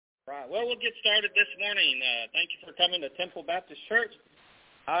Right. Well, we'll get started this morning. Thank you for coming to Temple Baptist Church.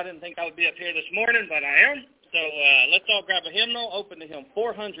 I didn't think I would be up here this morning, but I am. So let's all grab a hymnal, open to hymn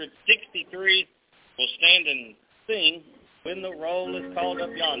 463. We'll stand and sing, When the Roll is Called Up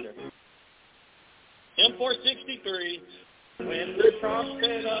Yonder. Hymn 463. When the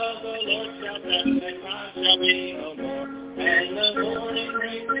trumpet of the Lord shall sound, and time shall be no more, and the morning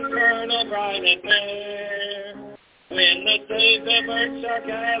rays burn up bright and fair. When the saints of earth shall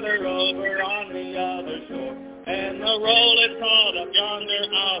gather over on the other shore, and the roll is called up yonder,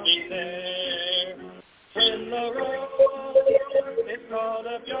 I'll be there. When the roll is called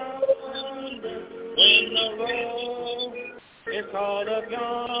up yonder, when the roll is called up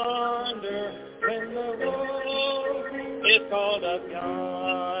yonder, when the roll is called up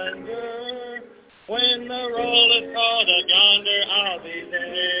yonder, when the roll is called up yonder, I'll be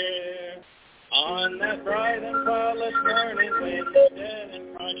there. On that bright and cloudless morning when the dead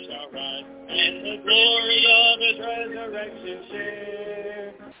in Christ shall rise, and the glory of his resurrection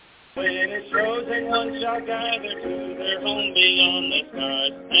share. When his chosen ones shall gather to their home beyond the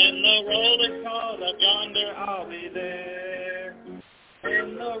skies, and the roll is called up yonder, I'll be there.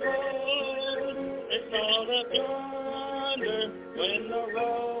 When the roll is called up yonder, when the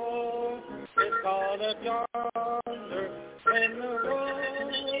roll is called up yonder, when the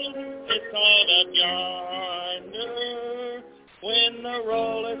roll is called up yonder, when the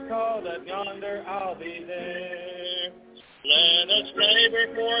roll is called up yonder, I'll be there. Let us pray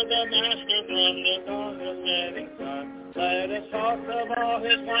before the Master from the dawn till setting sun. Let us talk of all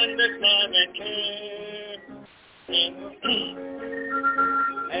his wondrous love and care.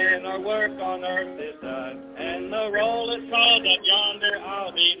 And our work on earth is done, and the roll is called up yonder,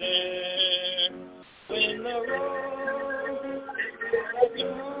 I'll be there. When the roll is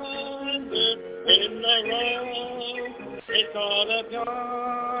yonder, when the roll is called up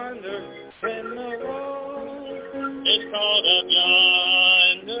yonder, when the roll is called up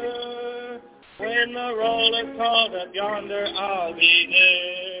yonder, when the roll is called up yonder, I'll be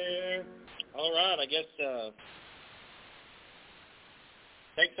there. All right, I guess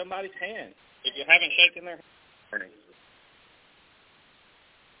take somebody's hand if you haven't shaken their hand.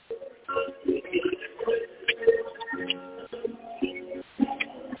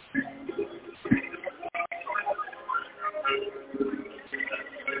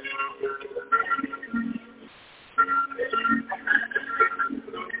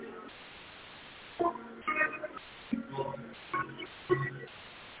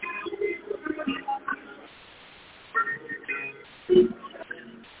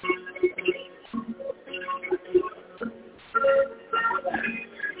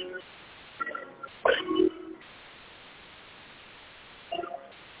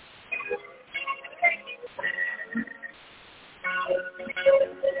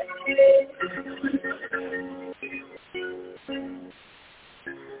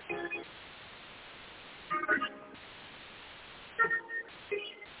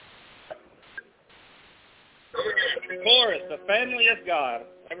 Chorus, the family of God.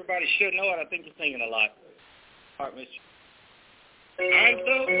 Everybody should know it. I think you're singing a lot. All right, Mr. I'm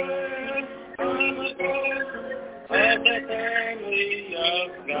so glad I'm a part of the family of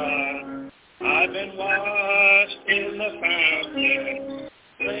God. I've been washed in the fountain,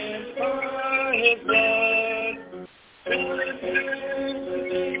 cleansed by his blood.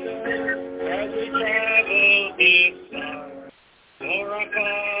 As we travel this side, for a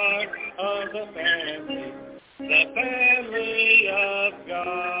part of the family of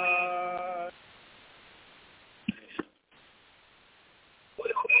God. Well,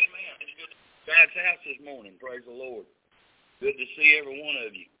 amen. It's good to be at God's house this morning. Praise the Lord. Good to see every one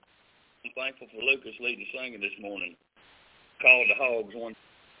of you. I'm thankful for Lucas leading singing this morning. Called the Hogs one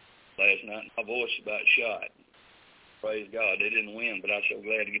last night, and my voice is about shot. Praise God. They didn't win, but I'm so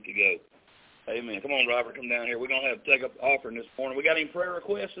glad to get to go. Amen. Come on, Robert, come down here. We're going to have to take up the offering this morning. We got any prayer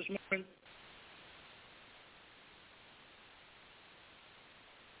requests this morning?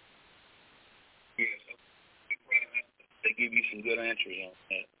 They give you some good answers on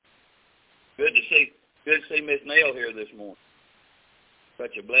that. Good to see Miss Nell here this morning.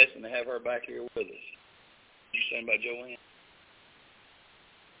 Such a blessing to have her back here with us. You saying about Joanne?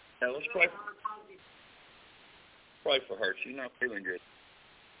 Now let's pray for her. She's not feeling good.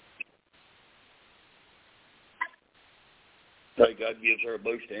 Pray God gives her a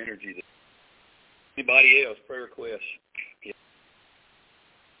boost of energy. Anybody else? Prayer requests? Yeah.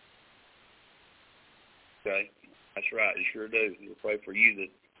 Okay. That's right. You sure do. We'll pray for you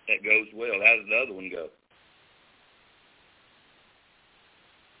that goes well. How did the other one go?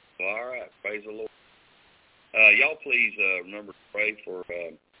 Well, all right. Praise the Lord. Y'all please remember to pray for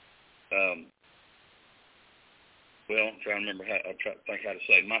well, I'm trying to remember think how to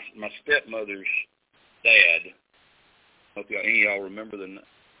say. My stepmother's dad. I hope any of y'all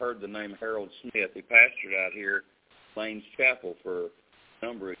heard the name Harold Smith. He pastored out here, Lane's Chapel, for a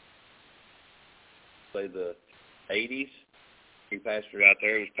number of, say, the 80s. He pastored out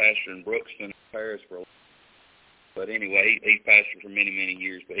there. He was pastor in Brookston, Paris, for a while. But anyway, he pastored for many, many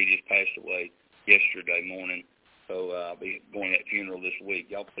years, but he just passed away yesterday morning. So I'll be going to that funeral this week.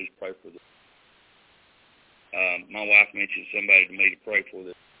 Y'all please pray for this. My wife mentioned somebody to me to pray for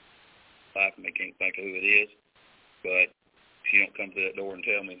this life, and I can't think of who it is. But she don't come to that door and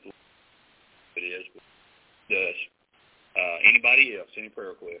tell me who it is, but it does. Anybody else? Any prayer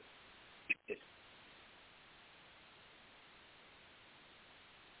requests?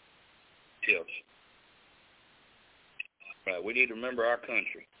 Yes. Right. We need to remember our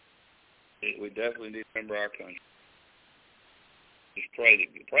country. We definitely need to remember our country. Just pray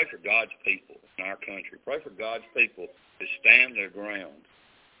for God's people in our country. Pray for God's people to stand their ground.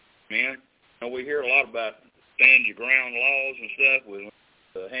 Amen. You know, we hear a lot about stand your ground laws and stuff with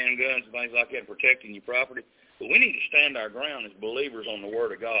handguns and things like that, protecting your property. But we need to stand our ground as believers on the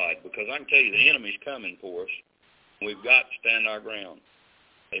Word of God, because I can tell you the enemy's coming for us. We've got to stand our ground.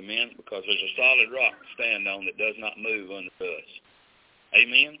 Amen. Because there's a solid rock to stand on that does not move under us.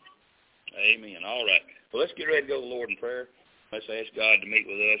 Amen. Amen. All right. Well, let's get ready to go to the Lord in prayer. Let's ask God to meet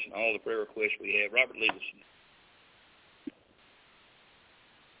with us and all the prayer requests we have. Robert, lead us.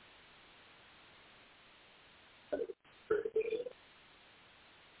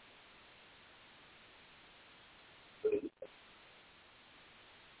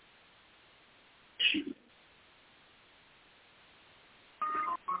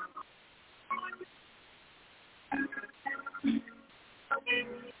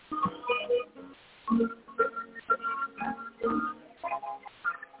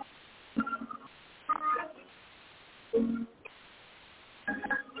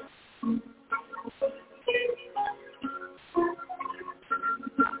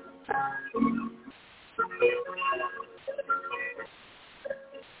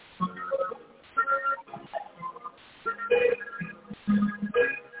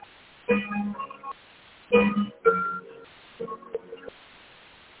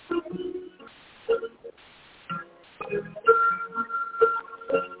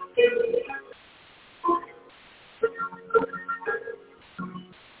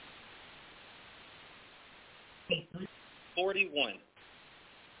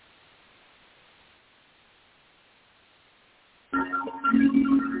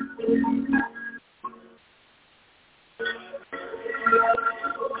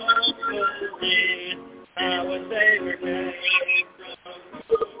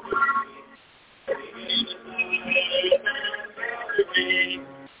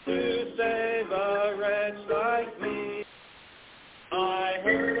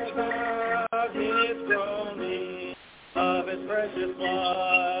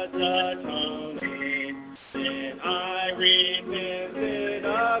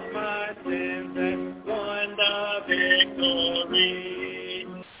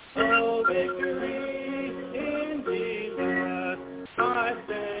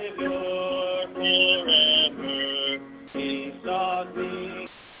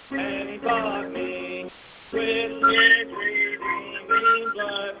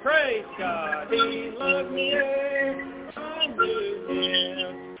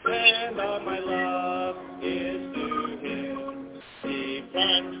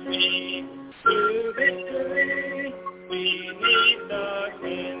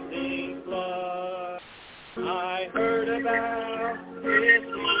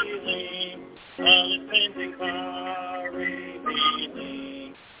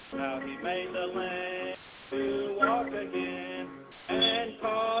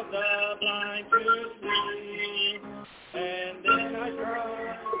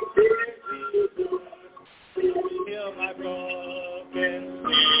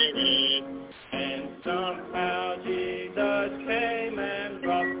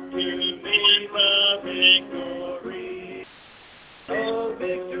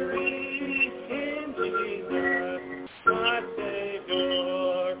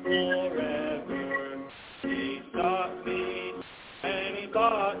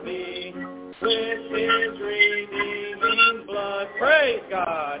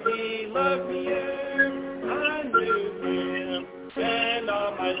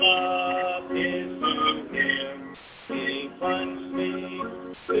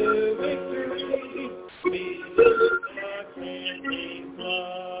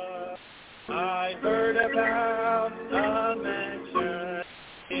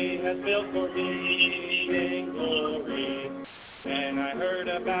 He has built for me in glory. And I heard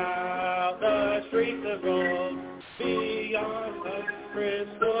about the streets of gold beyond the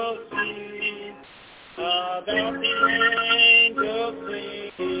crystal sea, about the angels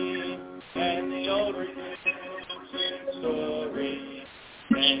singing and the old redemption story.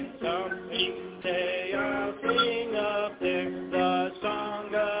 And someday I'll sing up there the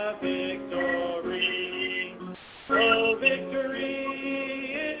song of victory. Oh, victory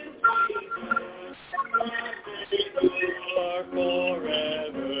is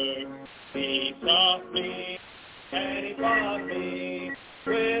forever. He sought me and he bought me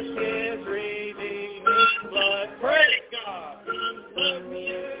with his redeeming blood. Praise God! He put me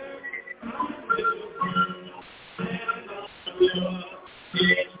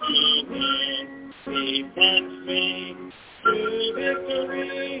He plunged me to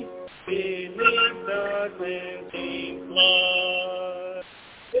victory beneath the cleansing flood.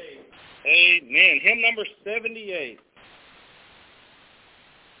 Amen. Hymn number 78.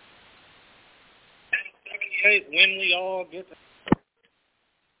 78, when we all get to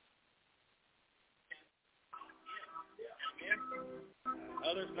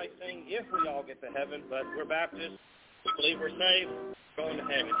Others may sing if we all get to heaven, but we're Baptists. We believe we're saved, going to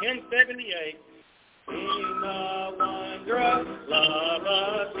heaven. Hymn 78. In the wondrous love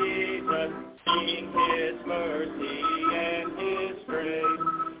of Jesus, in his mercy and his grace,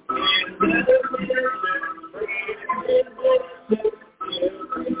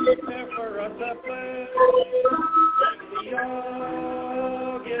 there for us a place, we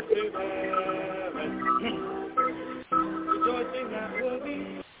all get to heaven, rejoicing that will be.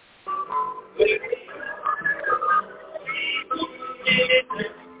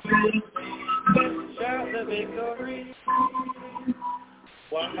 Shout the victory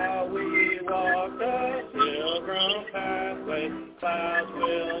while we walk the pilgrim pathway. Clouds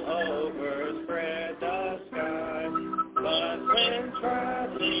will overspread the sky, but when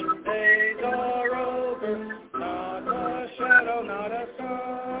traveling days are over, not a shadow, not a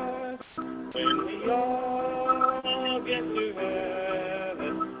scar. When we all get to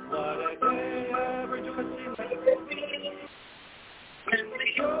heaven, what a day of rejoicing that will be. When we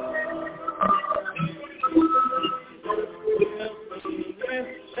all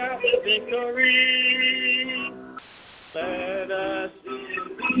shout the victory, let us be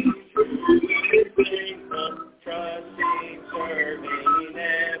true and faithful, trusting, serving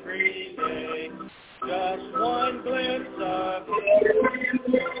every day. Just one glimpse of His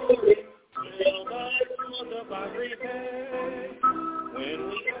glory will the souls of us repay. When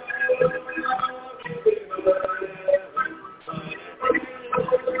we all get to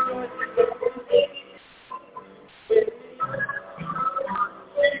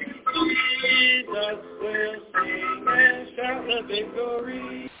Jesus will sing and shout the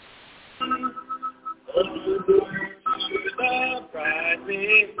victory. To the bride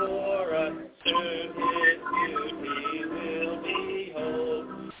before us, soon his beauty will behold.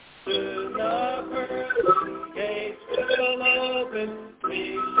 Soon the pearly gates will open, we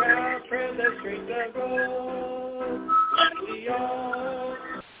shall tread the streets of gold. When we all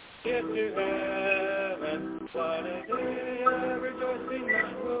get to heaven, what a day of rejoicing that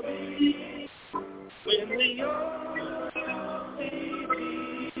will be. When we all see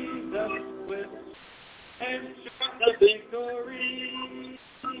Jesus with and shout the victory.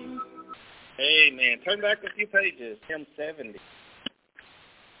 Amen. Turn back a few pages. Hymn 70.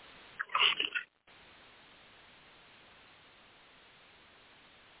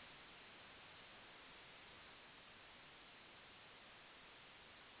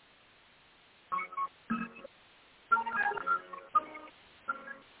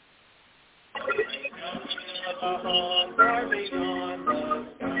 A home far beyond the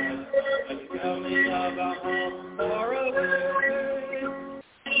sky, and tell me of a home far away.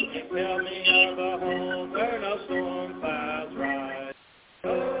 Tell me of a home where no storm clouds rise. Oh,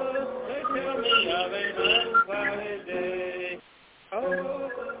 they tell me of an unclouded day. Oh,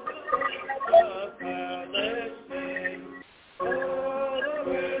 a cloudless day. Oh, the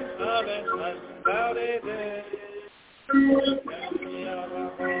winds of an unclouded day. Tell me of a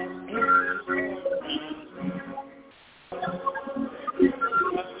home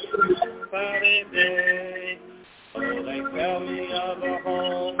clouded day. Oh, they tell me of a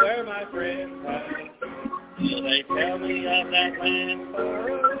home where my friends hide. Oh, they tell me of that land far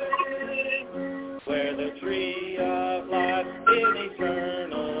away, where the tree of life in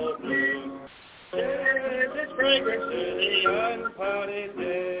eternal bloom shares its fragrance to the unclouded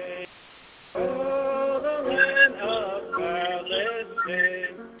day. Oh, the land of cloudless day.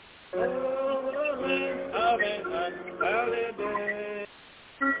 Oh, the land of an unclouded day.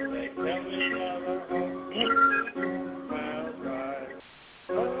 They tell me of a home clouds rise.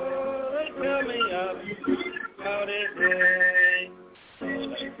 Oh, they tell me of a clouded day. Oh,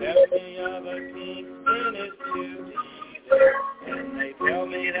 they tell me of a king in his beauty there. And they tell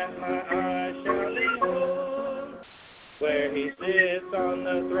me that my eyes shall behold, where he sits on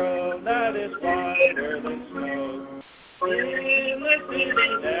the throne that is whiter than snow, in the city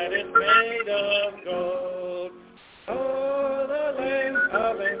that is made of gold. Oh, the land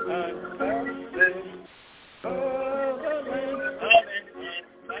of an unclouded day. Oh, the land of an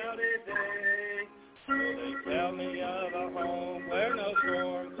unclouded day. So they tell me of a home where no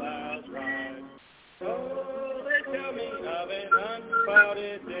storm clouds rise. Oh, they tell me of an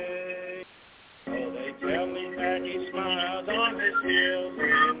unclouded day. Oh, they tell me that he smiles on his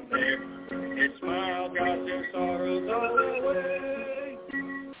children there. His smile drives their sorrows all away.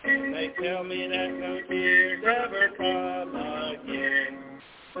 And they tell me that no tears ever come again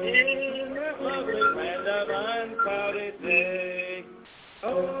in that lovely land of unclouded day.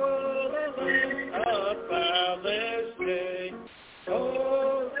 Oh, the land of cloudless day.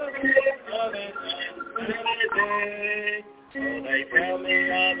 Oh, the land of an unclouded day. Oh, they tell me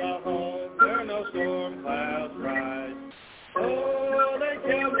of a home where no storm clouds rise. Oh, they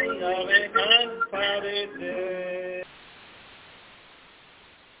tell me of an unclouded day.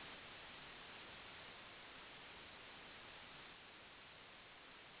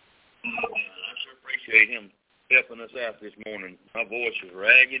 I sure appreciate him helping us out this morning. My voice is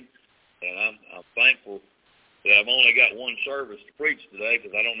ragged, and I'm thankful that I've only got one service to preach today,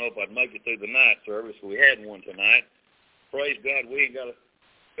 because I don't know if I'd make it through the night service. We had one tonight. Praise God, we ain't got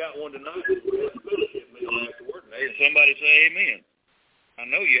one tonight. We had a fellowship meal afterward, and somebody say amen. I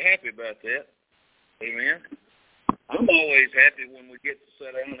know you're happy about that. Amen. I'm always happy when we get to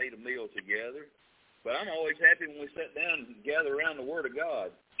sit down and eat a meal together, but I'm always happy when we sit down and gather around the Word of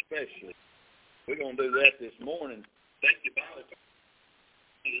God, especially. We're going to do that this morning. Thank you, Bible.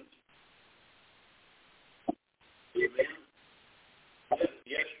 Amen.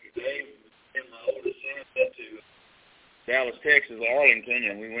 Yesterday, me and my oldest son went to Dallas, Texas, Arlington,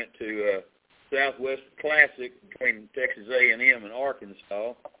 and we went to Southwest Classic between Texas A&M and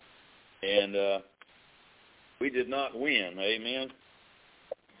Arkansas, and we did not win. Amen.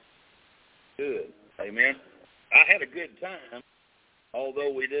 Good. Amen. I had a good time,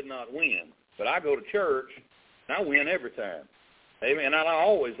 although we did not win. But I go to church, and I win every time. Amen. And I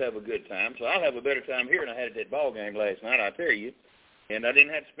always have a good time, so I'll have a better time here than I had at that ball game last night, I tell you. And I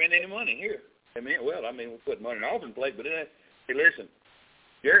didn't have to spend any money here. Amen. Well, I mean, we put money in the offering plate, but hey, listen,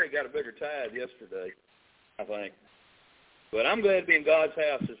 Jerry got a bigger tithe yesterday, I think. But I'm glad to be in God's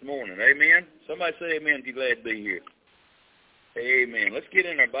house this morning. Amen. Somebody say amen if you're glad to be here. Amen. Let's get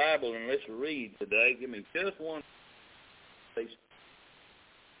in our Bible and let's read today. Give me just one. Verses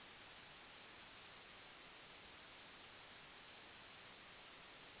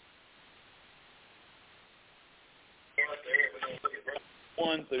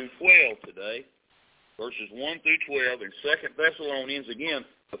 1 through 12 today. Verses 1 through 12 in 2 Thessalonians. Again,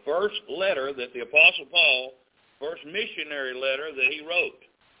 the first letter that the Apostle Paul, first missionary letter that he wrote,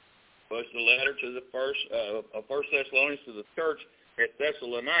 was the letter to the first Thessalonians, to the church at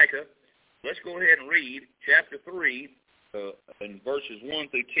Thessalonica. Let's go ahead and read chapter 3 in verses 1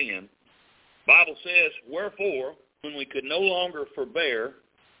 through 10. The Bible says, "Wherefore, when we could no longer forbear,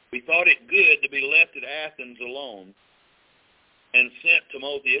 we thought it good to be left at Athens alone, and sent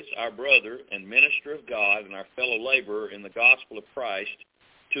Timotheus, our brother and minister of God and our fellow laborer in the gospel of Christ,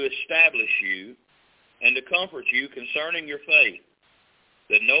 to establish you and to comfort you concerning your faith,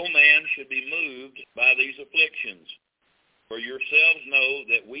 that no man should be moved by these afflictions. For yourselves know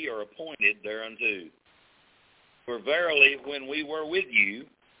that we are appointed thereunto. For verily, when we were with you,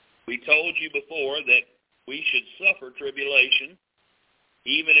 we told you before that we should suffer tribulation,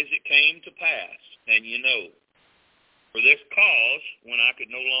 even as it came to pass, and you know. For this cause, when I could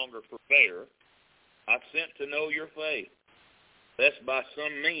no longer forbear, I sent to know your faith, lest by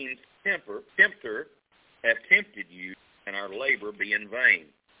some means tempter have tempted you, and our labor be in vain.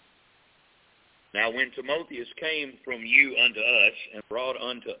 Now when Timotheus came from you unto us, and brought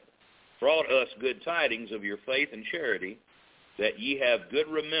us good tidings of your faith and charity, that ye have good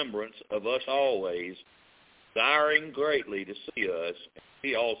remembrance of us always, desiring greatly to see us, and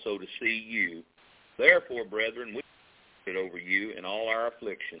we also to see you. Therefore, brethren, we it over you in all our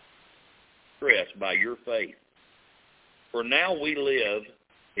affliction, stressed by your faith. For now we live,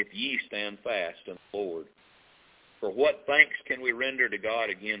 if ye stand fast in the Lord. For what thanks can we render to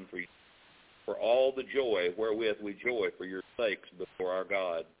God again for you, for all the joy wherewith we joy for your sakes before our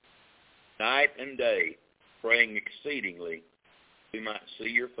God, night and day, praying exceedingly we might see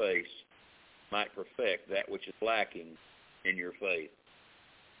your face, might perfect that which is lacking in your faith.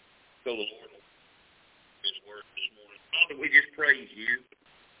 So the Lord His word this morning. Father, we just praise you.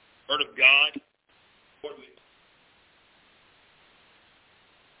 Word of God. Lord, we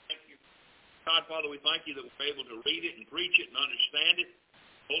thank you. God, Father, we thank you that we're able to read it and preach it and understand it.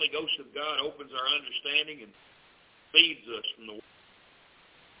 The Holy Ghost of God opens our understanding and feeds us from the word.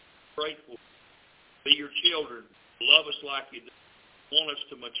 Grateful to be your children. Love us like you do. Want us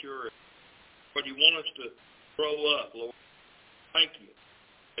to mature. Lord, you want us to grow up, Lord. Thank you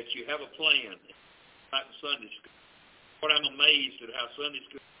that you have a plan like Sunday school. Lord, I'm amazed at how Sunday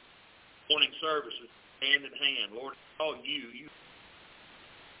school morning services hand in hand. Lord, it's all you.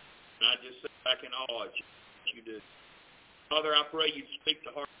 And I just sit back in awe at you do. Father, I pray you speak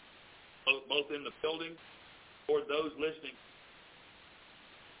to hearts both in the building, Lord, those listening.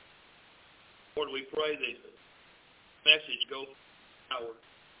 Lord, we pray that the message go power.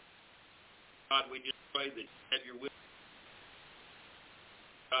 God, we just pray that you have your will.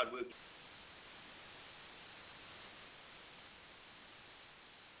 God, will.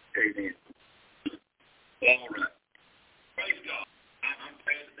 Amen. All right. Praise God. I'm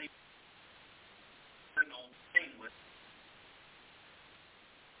glad to be on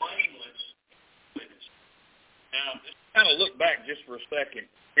blameless witness. Now, just kind of look back just for a second.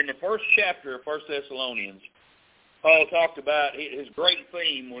 In the first chapter of 1 Thessalonians, Paul talked about, his great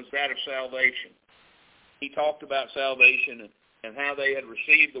theme was that of salvation. He talked about salvation and how they had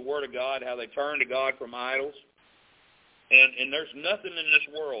received the Word of God, how they turned to God from idols. And there's nothing in this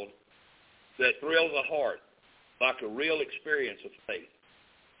world that thrills the heart like a real experience of faith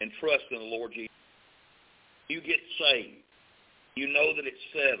and trust in the Lord Jesus. You get saved. You know that it's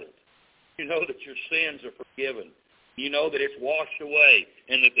settled. You know that your sins are forgiven. You know that it's washed away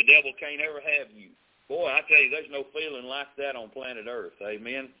and that the devil can't ever have you. Boy, I tell you, there's no feeling like that on planet Earth.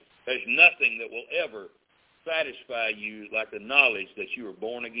 Amen. There's nothing that will ever satisfy you like the knowledge that you were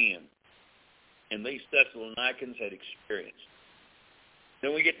born again. And these Thessalonians had experienced.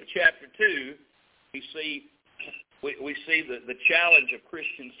 Then we get to chapter 2, we see the challenge of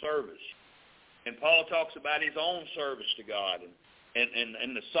Christian service. And Paul talks about his own service to God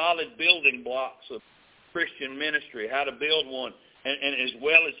and the solid building blocks of Christian ministry, how to build one, and as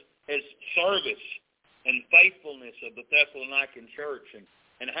well as service and faithfulness of the Thessalonican church,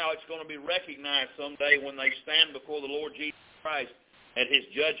 and how it's going to be recognized someday when they stand before the Lord Jesus Christ at his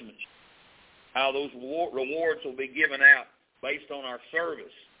judgment. How those rewards will be given out based on our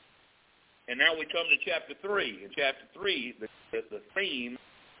service. And now we come to chapter 3. In chapter 3, the theme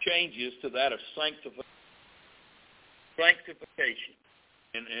changes to that of sanctification.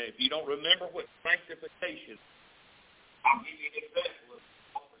 And if you don't remember what sanctification, I'll give you an example of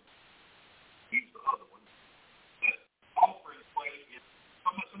offering. Use the other one. But offering plate is,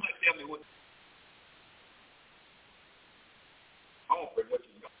 somebody tell me what offering, which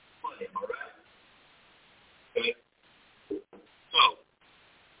is money, am I right? Okay. So,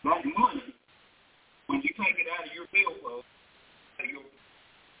 that money, when you take it out of your billfold, your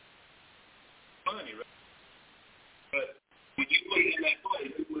money, right? But when you put it in that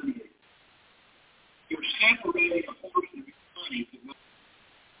place, who money is? You're separating a portion of your money from money.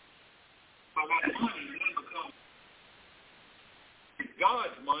 So that money then becomes, it's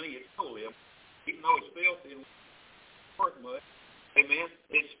God's money, it's holy. Even though it's filthy and worth much, amen,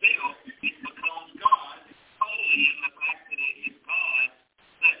 it becomes God. It's holy in the fact that it is God's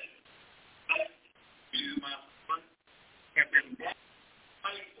possession. You, my son, have been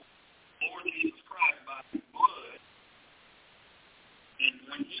faithful, Lord Jesus Christ, by his blood. And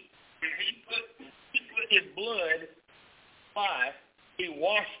when he put his blood life, he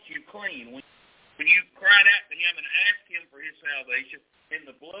washed you clean. When you cried out to him and asked him for his salvation, and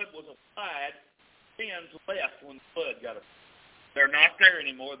the blood was applied, sins left when the blood got applied. They're not there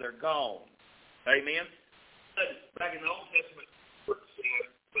anymore. They're gone. Amen? Back in the Old Testament, but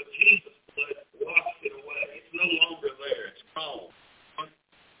Jesus' blood washed it away. It's no longer there. It's gone.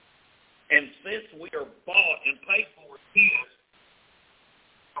 And since we are bought and paid for his,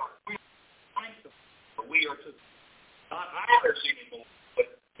 we are to not ours anymore, but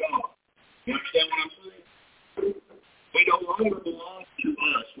God. You understand what I'm saying? We no longer belong to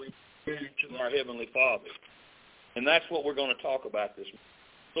us. We belong to our Heavenly Father. And that's what we're going to talk about this morning.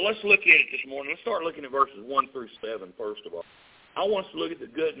 So let's look at it this morning. Let's start looking at verses 1 through 7, first of all. I want us to look at the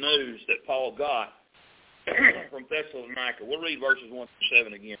good news that Paul got from Thessalonica. We'll read verses 1 through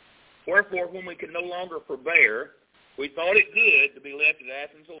 7 again. Wherefore, when we could no longer forbear, we thought it good to be left at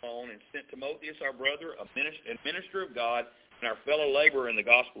Athens alone, and sent Timotheus, our brother, a minister of God, and our fellow laborer in the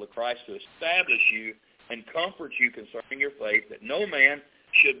gospel of Christ, to establish you and comfort you concerning your faith, that no man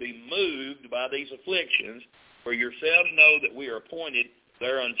should be moved by these afflictions, for yourselves know that we are appointed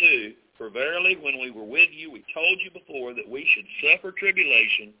thereunto. For verily, when we were with you, we told you before that we should suffer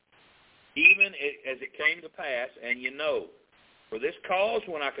tribulation, even as it came to pass, and you know. For this cause,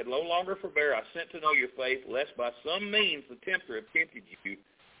 when I could no longer forbear, I sent to know your faith, lest by some means the tempter have tempted you,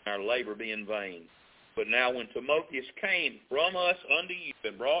 and our labor be in vain. But now when Timotheus came from us unto you,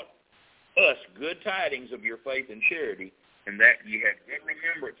 and brought us good tidings of your faith and charity, and that ye had good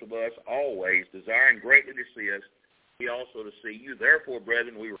remembrance of us always, desiring greatly to see us, we also to see you. Therefore,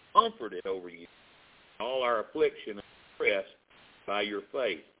 brethren, we were comforted over you, all our affliction and distress by your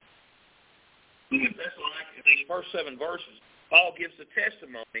faith. That's like these first 7 verses. Paul gives the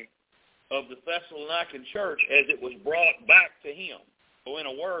testimony of the Thessalonican church as it was brought back to him. So in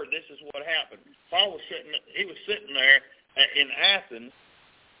a word, this is what happened. Paul was sitting there in Athens,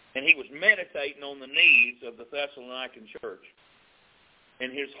 and he was meditating on the needs of the Thessalonican church.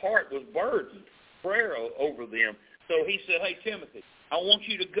 And his heart was burdened, prayer over them. So he said, hey, Timothy, I want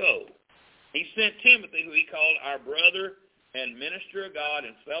you to go. He sent Timothy, who he called our brother and minister of God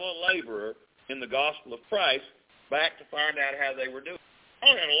and fellow laborer in the gospel of Christ, back to find out how they were doing.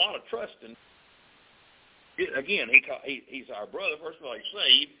 Paul had a lot of trust in. Again, he's our brother. First of all, he's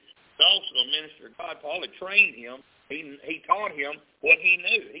saved. He's also a minister of God. Paul had trained him. He taught him what he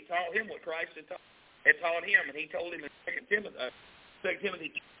knew. He taught him what Christ had taught him, and he told him in 2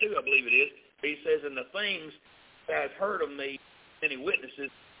 Timothy 2, I believe it is, he says, and the things that I've heard of me, many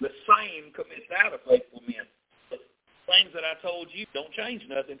witnesses, the same commit thou to faithful men. The things that I told you, don't change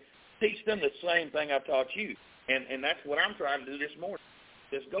nothing. Teach them the same thing I've taught you. And that's what I'm trying to do this morning,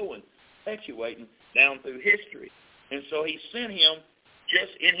 just going, perpetuating down through history. And so he sent him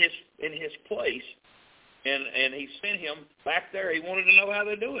just in his place, and he sent him back there. He wanted to know how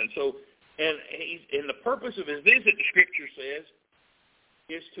they're doing. So, and the purpose of his visit, the Scripture says,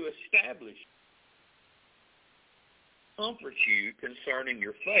 is to establish, comfort you concerning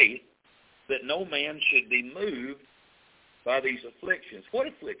your faith, that no man should be moved by these afflictions. What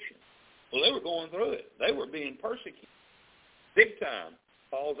afflictions? Well, they were going through it. They were being persecuted. Big time.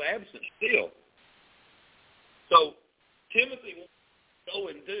 Paul's absent still. So Timothy wanted to go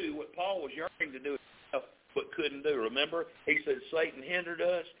and do what Paul was yearning to do himself, but couldn't do. Remember, he said Satan hindered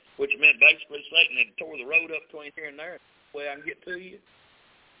us, which meant basically Satan had tore the road up between here and there. The way I can get to you.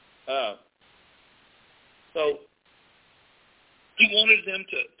 So he wanted them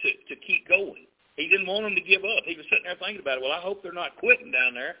to keep going. He didn't want them to give up. He was sitting there thinking about it. Well, I hope they're not quitting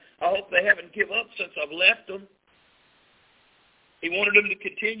down there. I hope they haven't given up since I've left them. He wanted them to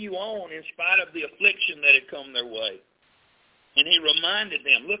continue on in spite of the affliction that had come their way. And he reminded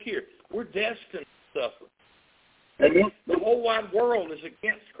them, look here, we're destined to suffer. Amen. The whole wide world is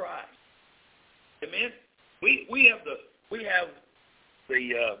against Christ. Amen. We have the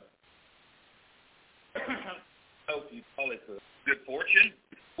I hope you call it the good fortune,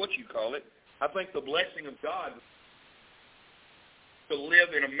 what you call it. I think the blessing of God to live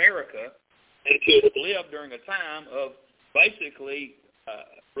in America and to live during a time of basically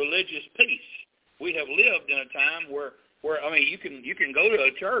religious peace. We have lived in a time where I mean, you can go to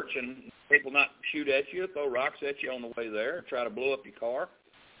a church and people not shoot at you, throw rocks at you on the way there, try to blow up your car.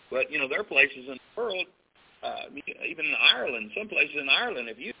 But, there are places in the world, even in Ireland, some places in Ireland,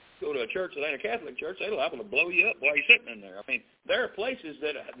 if you go to a church that ain't a Catholic church, they're liable to blow you up while you're sitting in there. I mean, there are places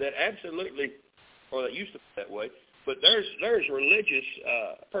that absolutely, or that used to be that way, but there's religious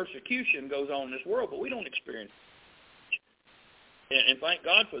persecution goes on in this world, but we don't experience it. And thank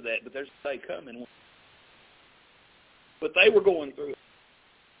God for that, but there's a day coming. But they were going through it.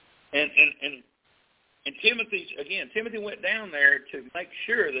 And Timothy went down there to make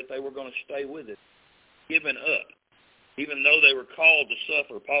sure that they were going to stay with it, giving up. Even though they were called to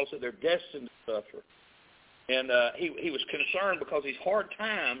suffer, Paul said they're destined to suffer. And he was concerned because these hard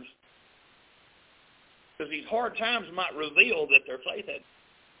times might reveal that their faith had.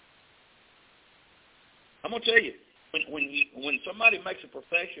 I'm going to tell you, when somebody makes a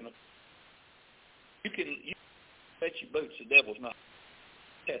profession, you can bet your boots the devil's not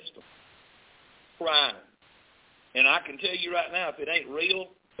test them. Crying. And I can tell you right now, if it ain't real,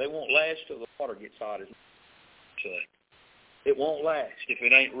 they won't last till the water gets hot, as I say. It won't last if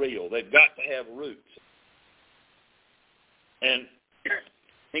it ain't real. They've got to have roots. And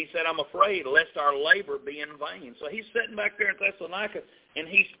he said, I'm afraid lest our labor be in vain. So he's sitting back there in Thessalonica, and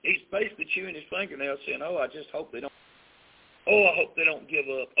he's basically chewing his fingernails saying, I just hope they don't. I hope they don't give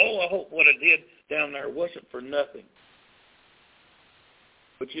up. I hope what I did down there wasn't for nothing.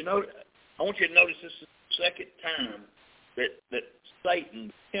 But I want you to notice this is the second time that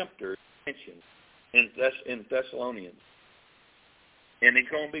Satan, the tempter, mentioned. in Thessalonians. And he's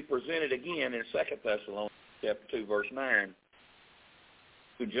going to be presented again in 2 Thessalonians chapter 2, verse 9, in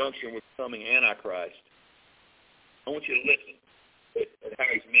conjunction with coming Antichrist. I want you to listen at how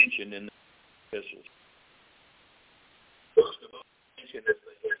he's mentioned in the epistles. First of all, mentioned as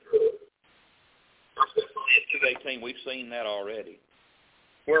the Hebrew. 1 Thessalonians 2:18, we've seen that already.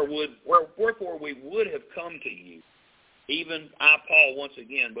 Wherefore we would have come to you, even I, Paul, once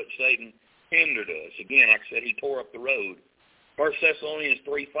again, but Satan hindered us. Again, like I said, he tore up the road. 1 Thessalonians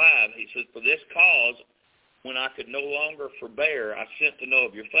 3:5, he says, for this cause, when I could no longer forbear, I sent to know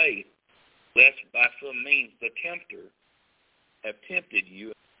of your faith, lest by some means the tempter have tempted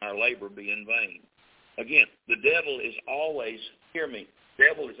you, and our labor be in vain. Again, the devil is always, hear me, the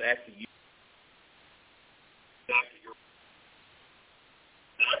devil is after you. After your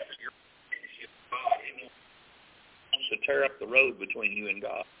relationship with God. He wants to tear up the road between you and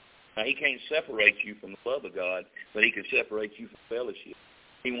God. Now, he can't separate you from the love of God, but he can separate you from fellowship.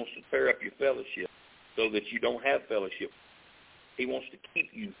 He wants to tear up your fellowship so that you don't have fellowship. He wants to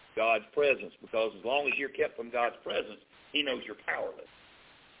keep you in God's presence, because as long as you're kept from God's presence, he knows you're powerless.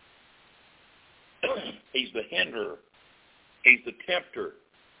 He's the hinderer. He's the tempter.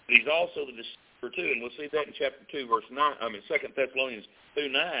 But he's also the deceiver too, and we'll see that in chapter 2, verse 9. 2 Thessalonians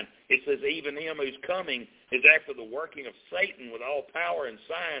 2:9. It says, even him who's coming is after the working of Satan with all power and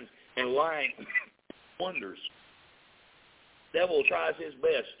signs and lying wonders. The devil tries his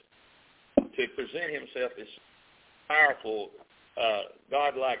best to present himself as powerful,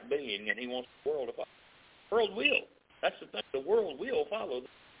 God-like being, and he wants the world to follow. The world will. That's the thing. The world will follow.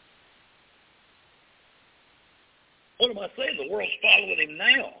 What am I saying? The world's following him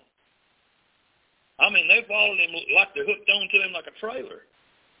now. I mean, they followed him like they're hooked onto him like a trailer.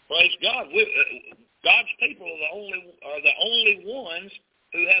 Praise God. God's people are the only ones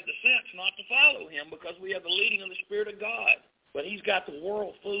who have the sense not to follow him, because we have the leading of the Spirit of God. But he's got the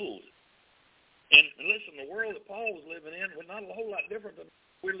world fooled. And listen, the world that Paul was living in was not a whole lot different than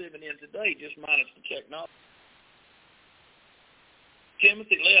we're living in today, just minus the technology.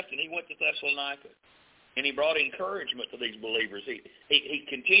 Timothy left and he went to Thessalonica. And he brought encouragement to these believers. He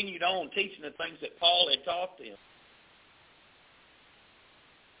continued on teaching the things that Paul had taught them.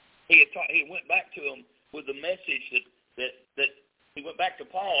 He went back to them with the message that he went back to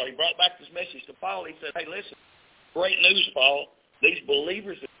Paul. He brought back this message to Paul. He said, hey, listen, great news, Paul. These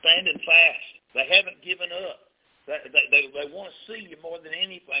believers are standing fast. They haven't given up. They want to see you more than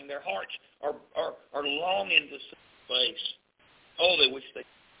anything. Their hearts are longing to see your face. Oh, they wish they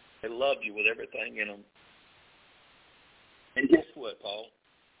loved you with everything in them. And guess what, Paul?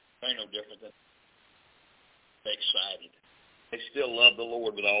 They ain't no different than they're excited. They still love the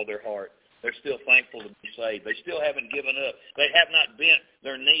Lord with all their heart. They're still thankful to be saved. They still haven't given up. They have not bent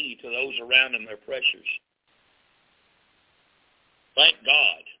their knee to those around them, their pressures. Thank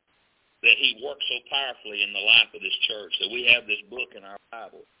God that he works so powerfully in the life of this church, that we have this book in our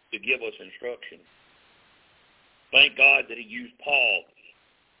Bible to give us instruction. Thank God that he used Paul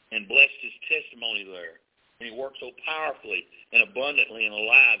and blessed his testimony there. And he worked so powerfully and abundantly in the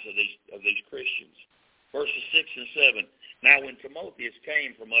lives of these Christians. Verses 6 and 7. Now when Timotheus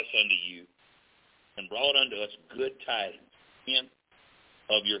came from us unto you, and brought unto us good tidings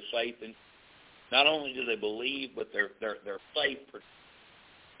of your faith, and not only do they believe, but their faith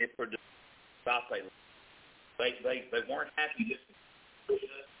produced agape. They weren't happy just to push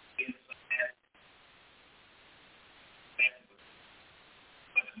us in some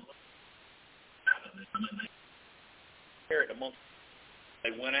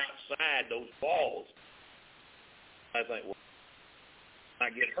They went outside those walls. I think, well, I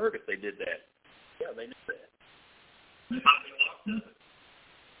might get hurt if they did that. Yeah, they knew that. They might be locked up.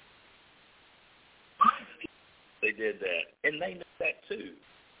 They did that, and they knew that too.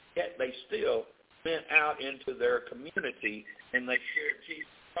 Yet they still went out into their community and they shared Jesus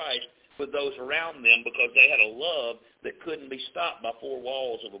Christ with those around them, because they had a love that couldn't be stopped by four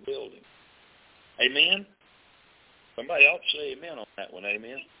walls of a building. Amen? Somebody ought to say amen on that one.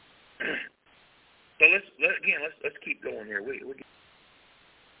 Amen? So let's keep going here. We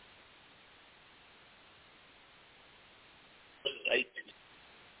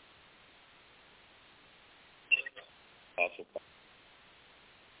Apostle Paul.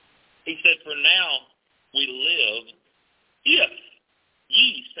 He said, for now we live if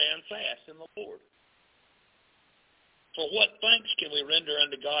ye stand fast in the Lord. For what thanks can we render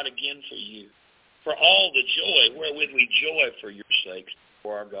unto God again for you? For all the joy wherewith we joy for your sakes,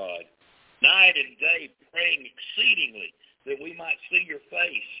 for our God. Night and day praying exceedingly that we might see your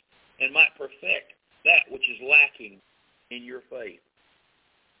face and might perfect that which is lacking in your faith.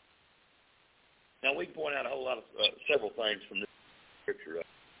 Now, we can point out a whole lot of several things from this scripture.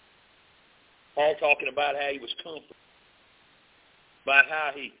 Paul talking about how he was comforted, about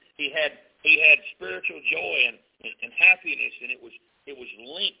how he had spiritual joy and happiness, and it was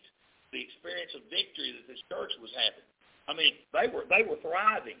linked to the experience of victory that this church was having. I mean, they were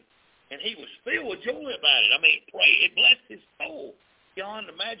thriving, and he was filled with joy about it. I mean, it blessed his soul beyond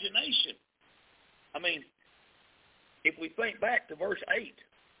imagination. I mean, if we think back to verse 8,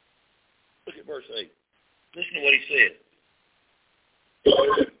 look at verse 8. Listen to what he said.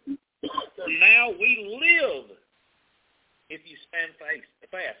 For now we live if you stand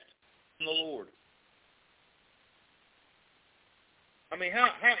fast in the Lord. I mean, how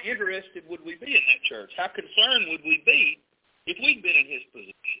interested would we be in that church? How concerned would we be if we'd been in his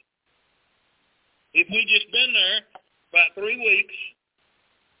position? If we'd just been there about 3 weeks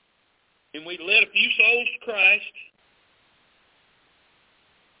and we'd led a few souls to Christ.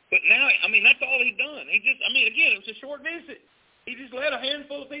 But now, I mean, that's all he'd done. Again, it was a short visit. He just led a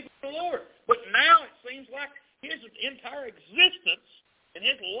handful of people to the Lord. But now it seems like his entire existence and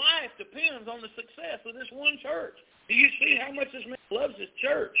his life depends on the success of this one church. Do you see how much this man loves his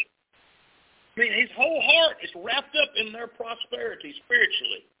church? I mean, his whole heart is wrapped up in their prosperity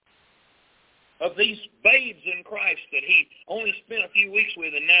spiritually, of these babes in Christ that he only spent a few weeks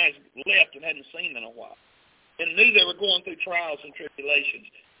with and now he's left and hadn't seen in a while, and knew they were going through trials and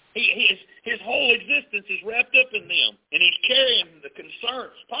tribulations. His whole existence is wrapped up in them, and he's carrying the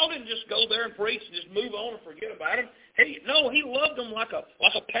concerns. Paul didn't just go there and preach and just move on and forget about them. He loved them like a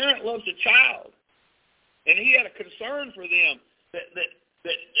parent loves a child, and he had a concern for them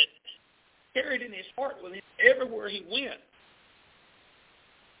that carried in his heart with him everywhere he went.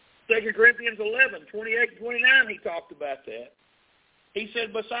 2 Corinthians 11, 28 and 29, he talked about that. He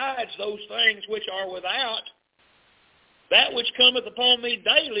said, besides those things which are without, that which cometh upon me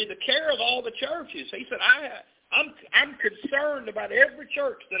daily, the care of all the churches. He said, I'm concerned about every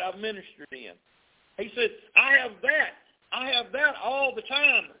church that I've ministered in. He said, I have that all the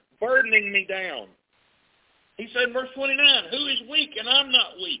time, burdening me down. He said in verse 29, who is weak and I'm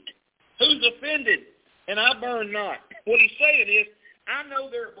not weak? Who's offended and I burn not? What he's saying is, I know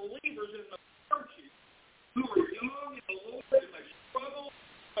there are believers in the churches who are young in the Lord and they struggle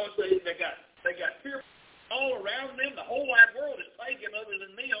because they got fear all around them. The whole wide world is pagan other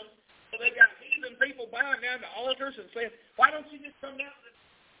than them. So they got heathen people bowing down to altars and saying, why don't you just come down to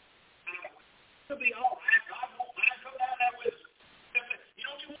it'll be all right. God won't mind. Come down there with us. You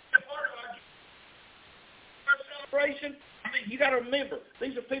don't want to be a part of our celebration? I mean, you got to remember,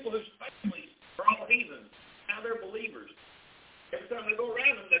 these are people whose families are all heathen. Now they're believers. Every time they go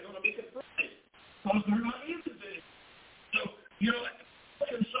around them, they're going to be confronted because they're not heathens anymore. So,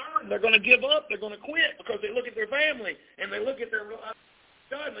 concerned. They're going to give up. They're going to quit because they look at their family and they look at their God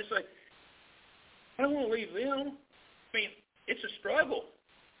and they say, I don't want to leave them. I mean, it's a struggle.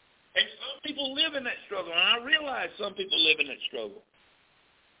 And some people live in that struggle, and I realize some people live in that struggle.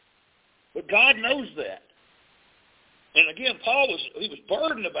 But God knows that. And again, Paul was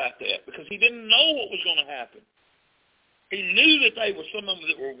burdened about that because he didn't know what was going to happen. He knew that they were some of them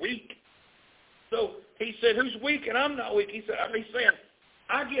that were weak. So he said, who's weak and I'm not weak? He's saying,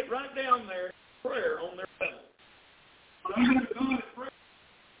 I get right down there in prayer on their level. When I go to God in prayer,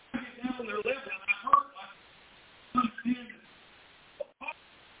 I get down on their level and I hurt like understand it.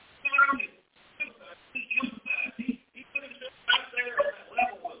 He put himself right there on that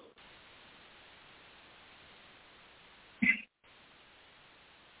level with them.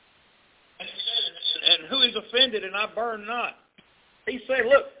 And he said, and who is offended and I burn not? He said,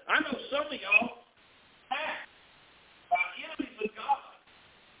 look, I know some of y'all act by enemies of God.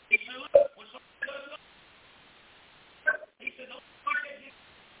 He said, look, when somebody does something, he said, don't I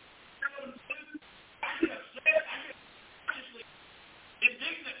get upset, I get honestly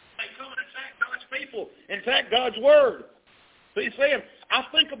indignant when they come and attack God's people, attack God's word. So he's saying, I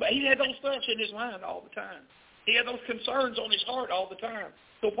think about, he had those thoughts in his mind all the time. He had those concerns on his heart all the time.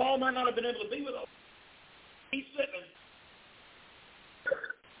 So Paul might not have been able to be with them. He's sitting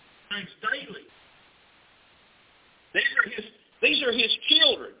daily. These are his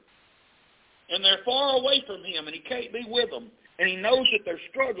children, and they're far away from him, and he can't be with them. And he knows that they're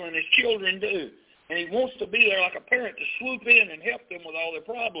struggling, as children do. And he wants to be there like a parent to swoop in and help them with all their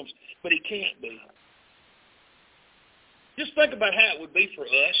problems, but he can't be. Just think about how it would be for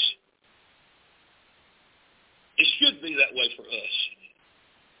us. It should be that way for us.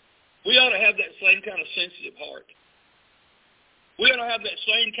 We ought to have that same kind of sensitive heart. We ought to have that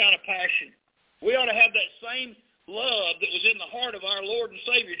same kind of passion. We ought to have that same love that was in the heart of our Lord and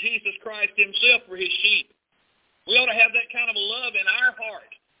Savior, Jesus Christ himself, for his sheep. We ought to have that kind of love in our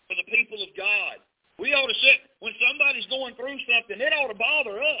heart for the people of God. We ought to sit, when somebody's going through something, it ought to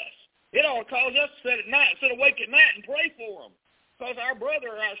bother us. It ought to cause us to sit awake at night and pray for them. Because our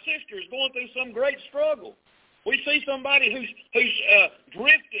brother or our sister is going through some great struggle. We see somebody who's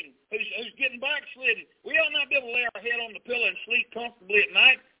drifting, who's getting backslidden. We ought not be able to lay our head on the pillow and sleep comfortably at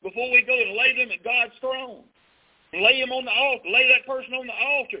night before we go and lay them at God's throne. Lay him on the altar. Lay that person on the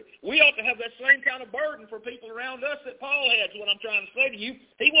altar. We ought to have that same kind of burden for people around us that Paul had, is what I'm trying to say to you.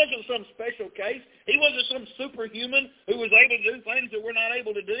 He wasn't some special case. He wasn't some superhuman who was able to do things that we're not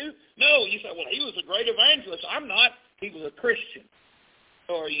able to do. No, you say, well, he was a great evangelist. I'm not. He was a Christian.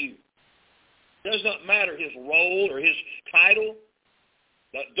 So are you. It does not matter his role or his title.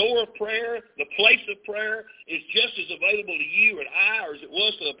 The door of prayer, the place of prayer is just as available to you and I or as it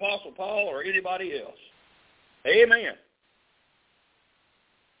was to the Apostle Paul or anybody else. Amen.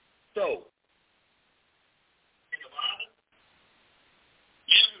 So, in the Bible,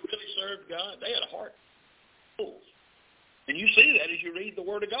 men who really served God, they had a heart full. And you see that as you read the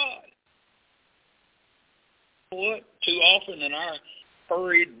Word of God. You know what? Too often in our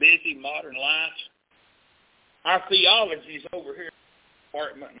hurried, busy, modern life, our theology is over here in the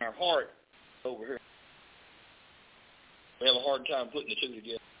apartment and our heart is over here. We have a hard time putting the two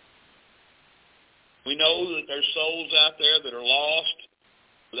together. We know that there's souls out there that are lost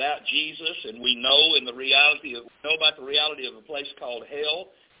without Jesus, and we know about the reality of a place called hell.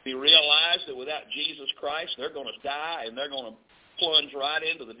 We realize that without Jesus Christ, they're going to die and they're going to plunge right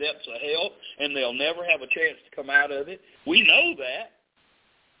into the depths of hell, and they'll never have a chance to come out of it. We know that.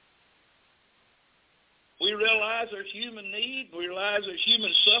 We realize there's human need. We realize there's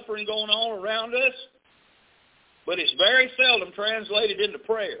human suffering going on around us, but it's very seldom translated into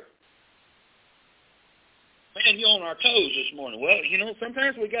prayer. Man, you're on our toes this morning. Well,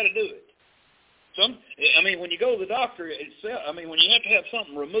 sometimes we got to do it. When you go to the doctor, when you have to have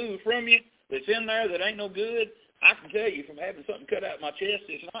something removed from you that's in there that ain't no good, I can tell you from having something cut out of my chest,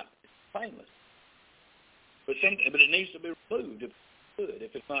 it's not painless. But it needs to be removed if it's good,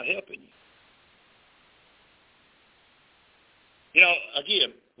 if it's not helping you.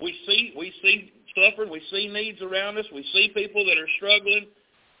 Again, we see suffering, we see needs around us, we see people that are struggling,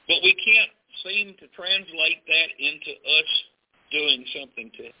 but we can't seem to translate that into us doing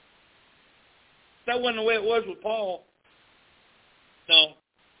something to it. That wasn't the way it was with Paul. No.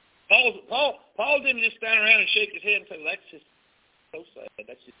 Paul didn't just stand around and shake his head and say, well, that's just so sad.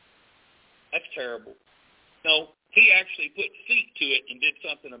 That's terrible. No, he actually put feet to it and did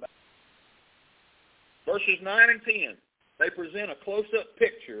something about it. Verses 9 and 10, they present a close-up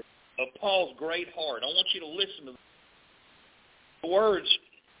picture of Paul's great heart. I want you to listen to the words,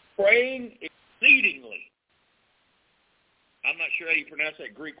 praying exceedingly. I'm not sure how you pronounce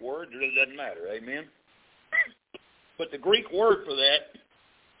that Greek word. It doesn't matter. Amen? But the Greek word for that,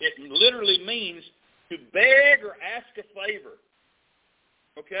 it literally means to beg or ask a favor.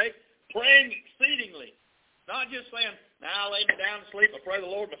 Okay? Praying exceedingly. Not just saying, now I lay me down to sleep, I pray the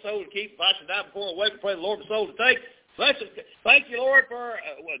Lord my soul to keep. If I should die before I wake, I pray the Lord my soul to take. Thank you, Lord, for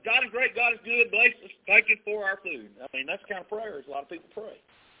God is great, God is good. Bless us. Thank you for our food. That's the kind of prayers a lot of people pray.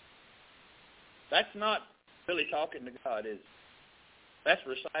 That's not really talking to God, is it? That's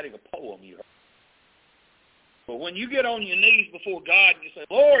reciting a poem you heard. But when you get on your knees before God and you say,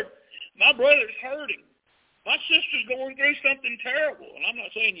 Lord, my brother's hurting. My sister's going through something terrible. And I'm not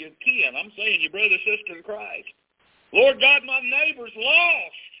saying you're kin. I'm saying your brother, sister in Christ. Lord God, my neighbor's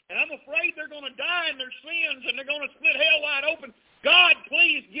lost. And I'm afraid they're going to die in their sins and they're going to split hell wide open. God,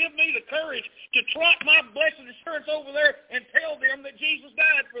 please give me the courage to trot my blessed assurance over there and tell them that Jesus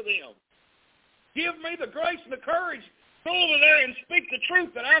died for them. Give me the grace and the courage to go over there and speak the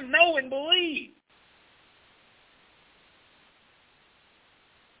truth that I know and believe.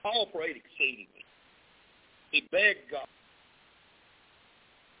 Paul prayed exceedingly. He begged God.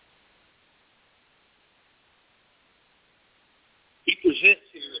 He presents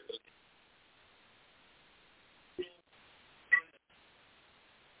here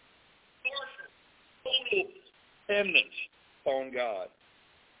total dependence upon God.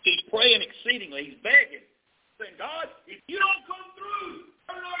 He's praying exceedingly. He's begging. Saying, God, if you don't come through,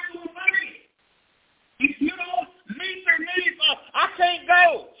 they're not going to make it. If you don't meet their needs, I can't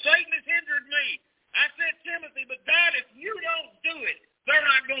go. Satan has hindered me. I said Timothy, but God, if you don't do it, they're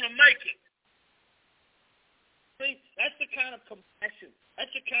not going to make it. See, that's the kind of compassion. That's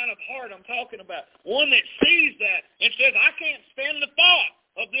the kind of heart I'm talking about. One that sees that and says, I can't stand the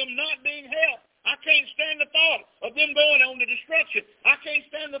thought of them not being helped. I can't stand the thought of them going on to destruction. I can't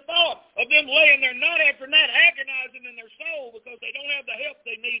stand the thought of them laying there night after night agonizing in their soul because they don't have the help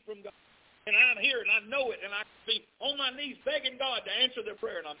they need from God. And I'm here and I know it and I can be on my knees begging God to answer their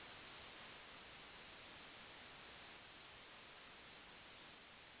prayer. And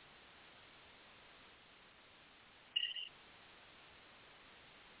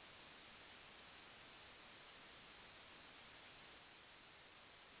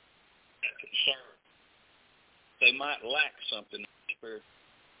concern. They might lack something in their spirit.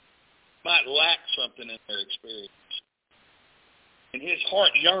 Might lack something in their experience. And his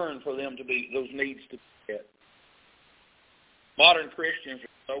heart yearned for them to be, those needs to be met. Modern Christians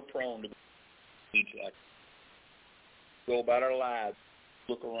are so prone to needs like that. Go about our lives,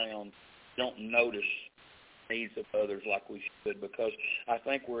 look around, don't notice needs of others like we should, because I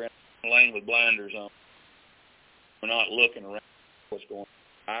think we're in a lane with blinders on. We're not looking around what's going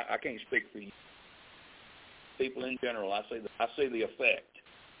on. I can't speak for you. People in general, I see the effect.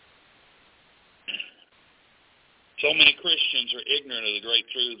 So many Christians are ignorant of the great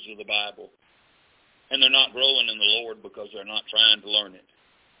truths of the Bible, and they're not growing in the Lord because they're not trying to learn it.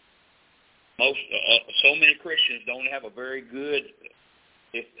 So many Christians don't have a very good,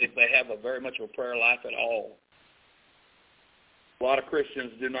 if they have a very much of a prayer life at all. A lot of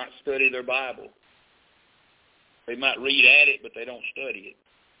Christians do not study their Bible. They might read at it, but they don't study it.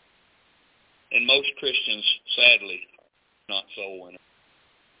 And most Christians, sadly, are not soul winners.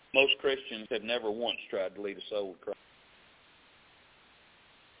 Most Christians have never once tried to lead a soul to Christ.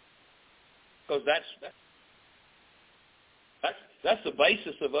 Because that's the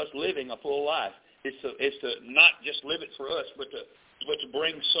basis of us living a full life. It's to not just live it for us, but to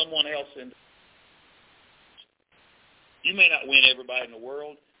bring someone else in. You may not win everybody in the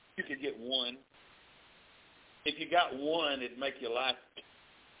world. You could get one. If you got one, it'd make your life.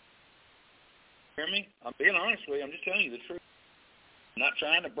 Hear me? I'm being honest with you. I'm just telling you the truth. I'm not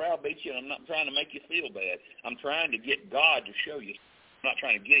trying to browbeat you, and I'm not trying to make you feel bad. I'm trying to get God to show you. I'm not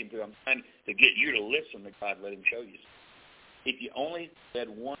trying to get him to. I'm trying to get you to listen to God, let him show you. If you only had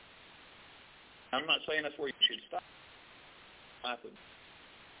one, I'm not saying that's where you should stop.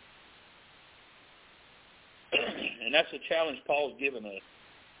 And that's the challenge Paul's given us.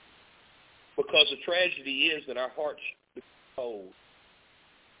 Because the tragedy is that our hearts become cold.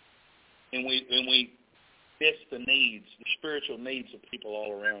 And we miss the needs, the spiritual needs of people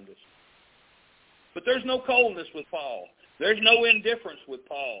all around us. But there's no coldness with Paul. There's no indifference with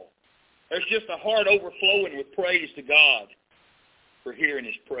Paul. There's just a heart overflowing with praise to God for hearing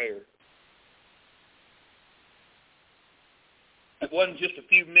his prayer. It wasn't just a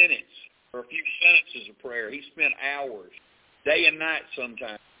few minutes or a few sentences of prayer. He spent hours, day and night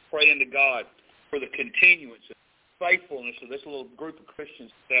sometimes, praying to God for the continuance and faithfulness of this little group of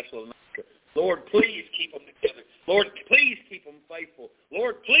Christians in Thessalonica. Lord, please keep them together. Lord, please keep them faithful.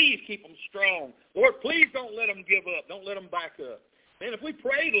 Lord, please keep them strong. Lord, please don't let them give up. Don't let them back up. Man, if we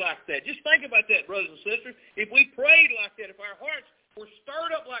prayed like that, just think about that, brothers and sisters. If we prayed like that, if our hearts were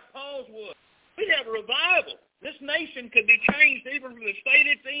stirred up like Paul's was, we'd have a revival. This nation could be changed even from the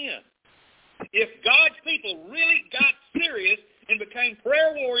state it's in. If God's people really got serious and became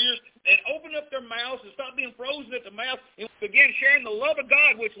prayer warriors and opened up their mouths and stopped being frozen at the mouth and began sharing the love of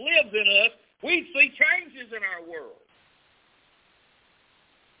God which lives in us, we'd see changes in our world.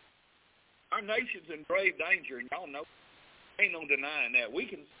 Our nation's in grave danger, and y'all know. Ain't no denying that. We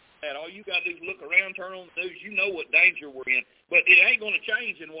can say that. All you got to do is look around, turn on the news. You know what danger we're in. But it ain't going to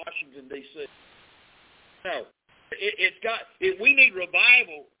change in Washington, D.C. No. We need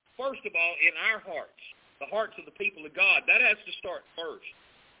revival, first of all, in our hearts, the hearts of the people of God. That has to start first.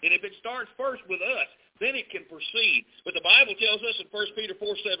 And if it starts first with us, then it can proceed. But the Bible tells us in 1 Peter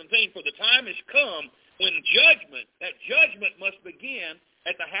 4:17, for the time has come when that judgment must begin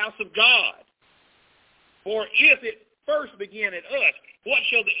at the house of God. For if it first begin at us, what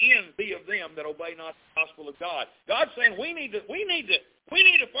shall the end be of them that obey not the gospel of God? God's saying we need to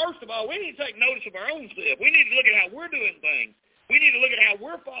first of all, we need to take notice of our own self. We need to look at how we're doing things. We need to look at how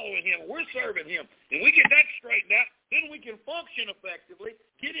we're following him, we're serving him. And we get that straightened out, then we can function effectively,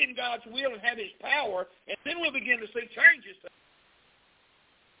 get in God's will and have his power, and then we'll begin to see changes.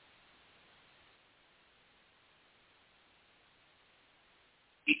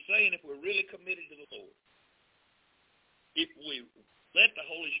 He's saying if we're really committed to the Lord, if we let the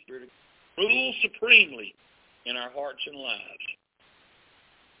Holy Spirit rule supremely in our hearts and lives,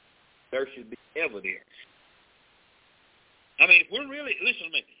 there should be evidence. I mean, if we're really, listen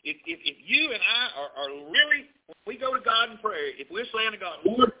to me, if you and I are really, when we go to God in prayer, if we're saying to God,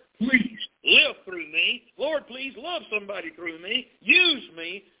 Lord, please live through me, Lord, please love somebody through me, use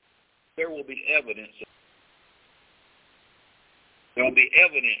me, there will be evidence. There will be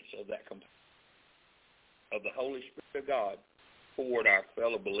evidence of that of the Holy Spirit of God toward our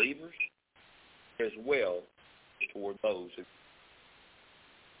fellow believers as well as toward those who.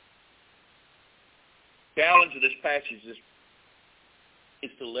 The challenge of this passage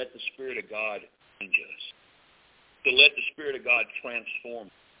is to let the Spirit of God change us, to let the Spirit of God transform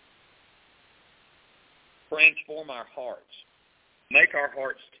our hearts, make our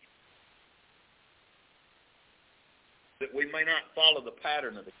hearts that we may not follow the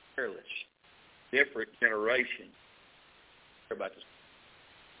pattern of the careless, different generation. About this.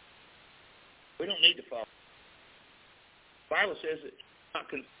 We don't need to follow. The Bible says it's not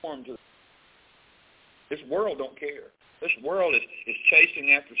conformed to this world. Don't care. This world is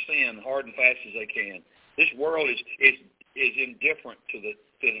chasing after sin hard and fast as they can. This world is indifferent to the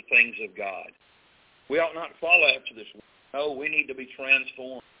things of God. We ought not follow after this world. No, we need to be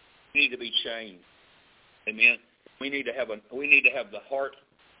transformed. We need to be changed. Amen. We need to have the heart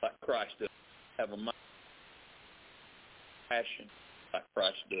like Christ does. Have a mind, passion like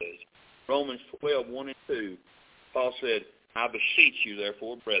Christ does. Romans 12:1 and 2. Paul said, "I beseech you,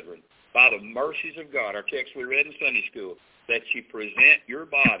 therefore, brethren, by the mercies of God," our text we read in Sunday school, "that you present your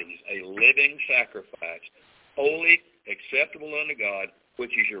bodies a living sacrifice, holy, acceptable unto God,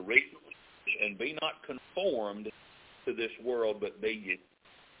 which is your reasonable service, and be not conformed to this world, but be ye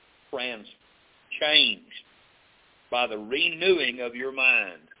changed by the renewing of your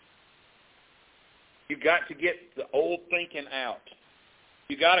mind." You've got to get the old thinking out.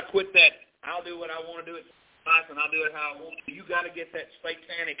 You got to quit that, I'll do what I want to do in life and I'll do it how I want to. You got to get that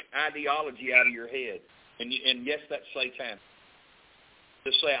satanic ideology out of your head. And yes, that's satanic.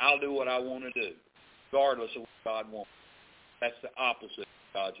 Just say, I'll do what I want to do, regardless of what God wants. That's the opposite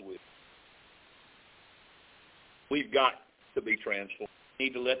of God's will. We've got to be transformed. We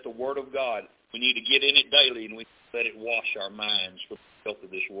need to let the Word of God, we need to get in it daily, and we let it wash our minds from the filth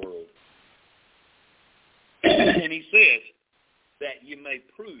of this world. And he says that you may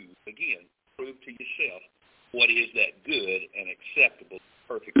prove to yourself what is that good and acceptable,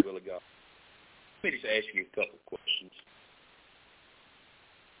 perfect will of God. Let me just ask you a couple of questions.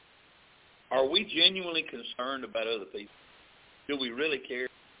 Are we genuinely concerned about other people? Do we really care?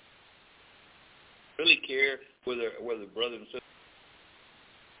 Really care whether brothers and sisters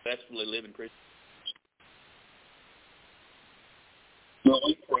successfully live in Christian? Will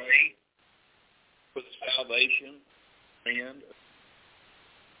we pray for the salvation and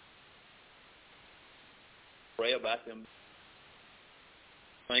pray about them?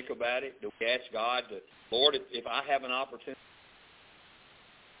 Think about it. Do we ask God to, Lord, if I have an opportunity,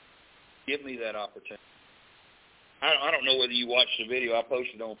 give me that opportunity? I don't know whether you watched the video I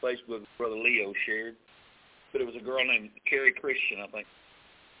posted on Facebook Brother Leo shared, but it was a girl named Carrie Christian, I think.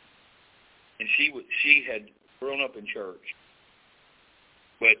 And she had grown up in church,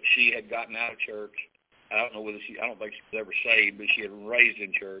 but she had gotten out of church. I don't think she was ever saved, but she had been raised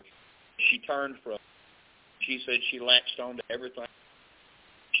in church. She turned from, she said she latched on to everything.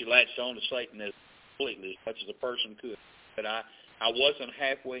 She latched on to Satan as completely, as much as a person could. But I wasn't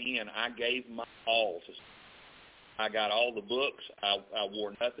halfway in. I gave my all to Satan. I got all the books. I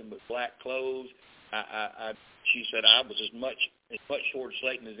wore nothing but black clothes. She said I was as much toward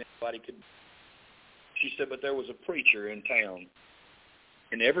Satan as anybody could. She said, but there was a preacher in town,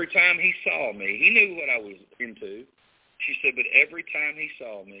 and every time he saw me, he knew what I was into. She said, but every time he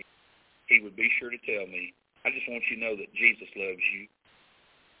saw me, he would be sure to tell me, I just want you to know that Jesus loves you.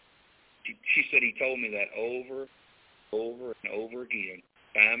 She said he told me that over and over again,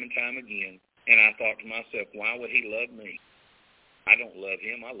 time and time again. And I thought to myself, why would he love me? I don't love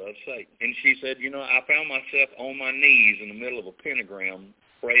him. I love Satan. And she said, I found myself on my knees in the middle of a pentagram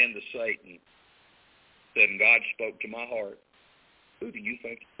praying to Satan. And God spoke to my heart, who do you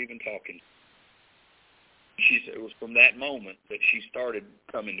think you're even talking to? She said it was from that moment that she started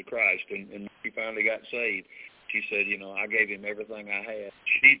coming to Christ, and she finally got saved. She said, I gave him everything I had.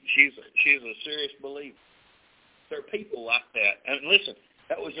 She's a serious believer. There are people like that. And listen,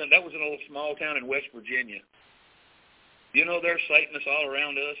 that was an old small town in West Virginia. There's Satanists all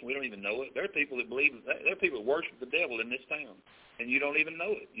around us, and we don't even know it. There are people that believe, there are people that worship the devil in this town, and you don't even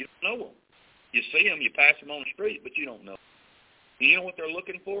know it. You don't know them. You see them, you pass them on the street, but you don't know. And you know what they're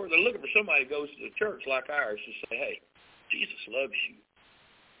looking for? They're looking for somebody who goes to a church like ours to say, hey, Jesus loves you.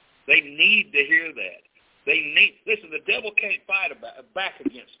 They need to hear that. Listen, the devil can't fight back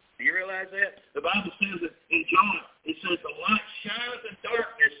against them. Do you realize that? The Bible says that in John, it says the light shineth in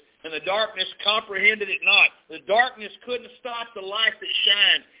darkness, and the darkness comprehended it not. The darkness couldn't stop the light that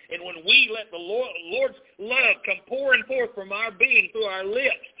shined. And when we let the Lord's love come pouring forth from our being through our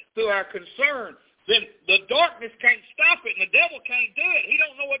lips, through our concern, then the darkness can't stop it, and the devil can't do it. He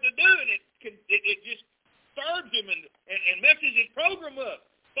don't know what to do, and it just disturbs him and messes his program up.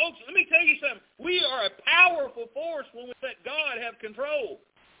 Folks, let me tell you something. We are a powerful force when we let God have control.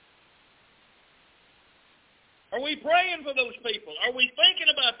 Are we praying for those people? Are we thinking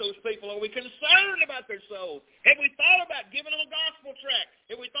about those people? Are we concerned about their souls? Have we thought about giving them a gospel tract?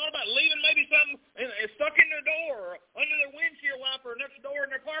 Have we thought about leaving maybe something stuck in their door or under their windshield wiper, next door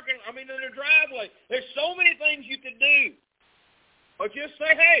in their in their driveway? There's so many things you could do. Or just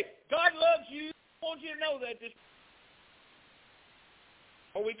say, hey, God loves you. I want you to know that.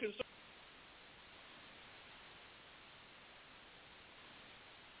 Or we can say,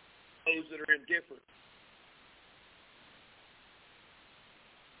 those that are indifferent.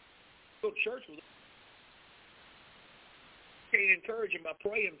 Go to church with them. You can encourage them by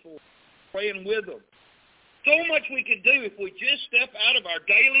praying for them, praying with them. So much we can do if we just step out of our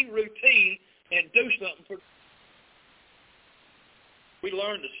daily routine and do something for them. We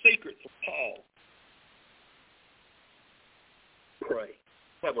learned the secret from Paul. Pray.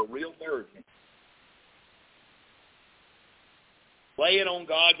 Have a real burden. Lay it on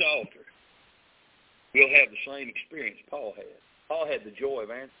God's altar. We'll have the same experience Paul had. Paul had the joy of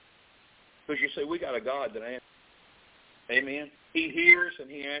answering. Because you see, we got a God that answers. Amen. He hears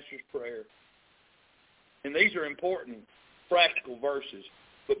and he answers prayer. And these are important practical verses.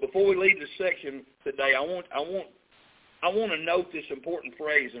 But before we leave this section today, I want to note this important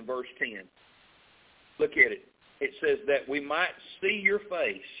phrase in verse 10. Look at it. It says that we might see your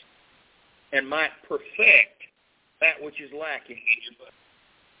face and might perfect that which is lacking in your faith.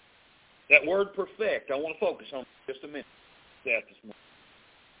 That word perfect, I want to focus on just a minute. That this morning.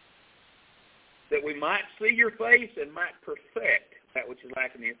 That we might see your face and might perfect that which is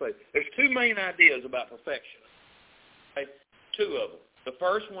lacking in your faith. There's two main ideas about perfection. Okay? Two of them. The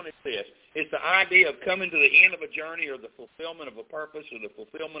first one is this. It's the idea of coming to the end of a journey or the fulfillment of a purpose or the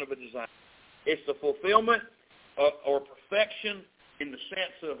fulfillment of a design. It's the fulfillment or perfection in the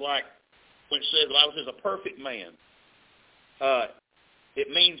sense of like when it says, the Bible says, a perfect man. It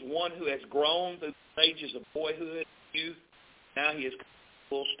means one who has grown through the stages of boyhood, youth. Now he is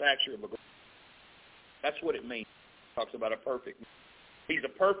full stature of a grown. That's what it means. It talks about a perfect man. He's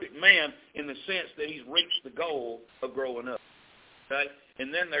a perfect man in the sense that he's reached the goal of growing up. Okay?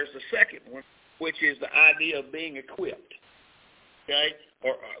 And then there's the second one, which is the idea of being equipped. Okay?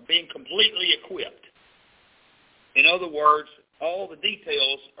 Or being completely equipped. In other words, all the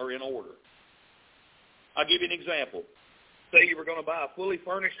details are in order. I'll give you an example. Say you were going to buy a fully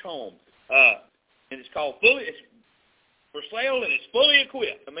furnished home, and it's called it's for sale, and it's fully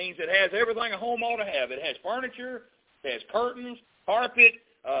equipped. It means it has everything a home ought to have. It has furniture, it has curtains, carpet,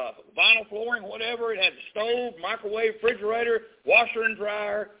 vinyl flooring, whatever. It has a stove, microwave, refrigerator, washer and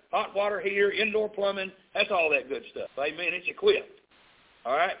dryer, hot water heater, indoor plumbing. That's all that good stuff. Amen. It's equipped.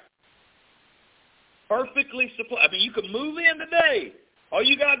 All right? Perfectly supplied. I mean, you can move in today. All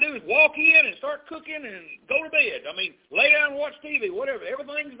you got to do is walk in and start cooking and go to bed. I mean, lay down and watch TV, whatever.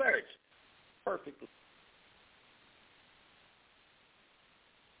 Everything's there. It's perfectly.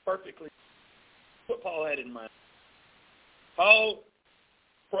 Perfectly. What Paul had in mind. Paul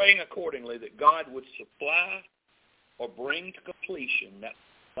praying accordingly that God would supply or bring to completion that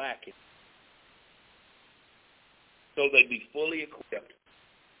lacking so they'd be fully equipped.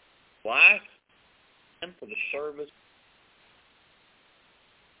 Life and for the service.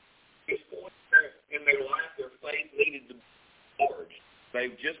 In their life, their faith needed to be forged.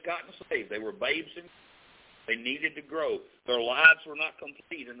 They've just gotten saved. They were babes and they needed to grow. Their lives were not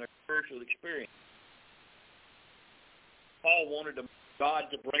complete in their spiritual experience. Paul wanted God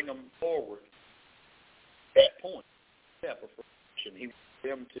to bring them forward at that point, step of perfection. He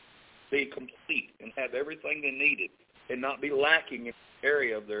wanted them to be complete and have everything they needed and not be lacking in the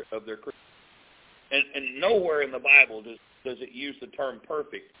area of their Christian. And nowhere in the Bible does it use the term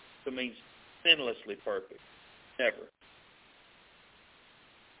perfect to mean sinlessly perfect. Never.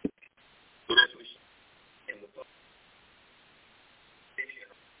 But as we see in the book,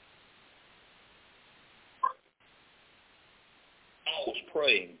 Paul was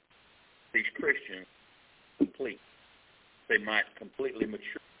praying these Christians complete. They might completely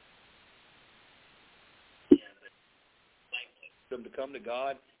mature. Them to come to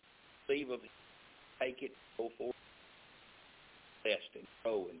God, receive of it, take it, go forward, test and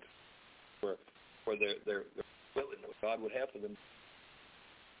grow and where they're willing what God would have for them.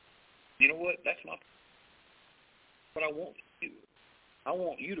 You know what? That's what I want for you. I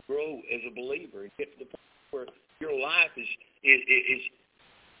want you to grow as a believer and get to the point where your life is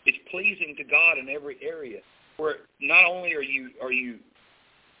pleasing to God in every area. Where not only are you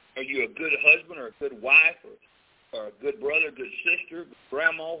a good husband or a good wife or a good brother, good sister,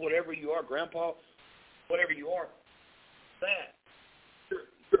 grandma, whatever you are, grandpa, whatever you are, that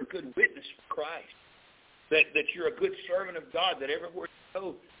you're a good witness for Christ. That you're a good servant of God, that everywhere you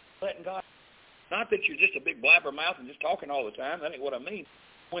go, letting God, not that you're just a big blabbermouth and just talking all the time. That ain't what I mean.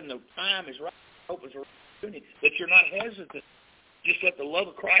 When the time is right, opens an opportunity, that you're not hesitant. Just let the love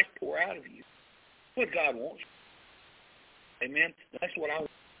of Christ pour out of you. That's what God wants. Amen. That's what I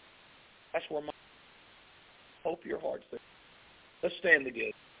want. That's where my hope your heart's there. Let's stand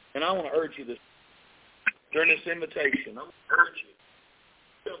together. And I want to urge you this, during this invitation, I'm going to urge you.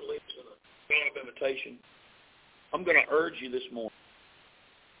 I'm going to lead us in a prayer of invitation. I'm going to urge you this morning.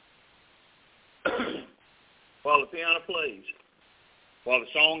 While the piano plays, while the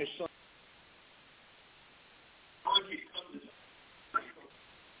song is sung, I urge you to come to this.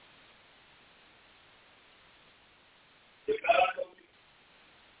 If God told you,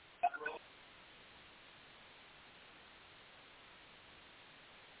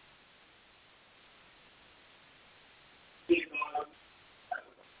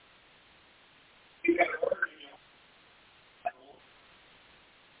 you got to work.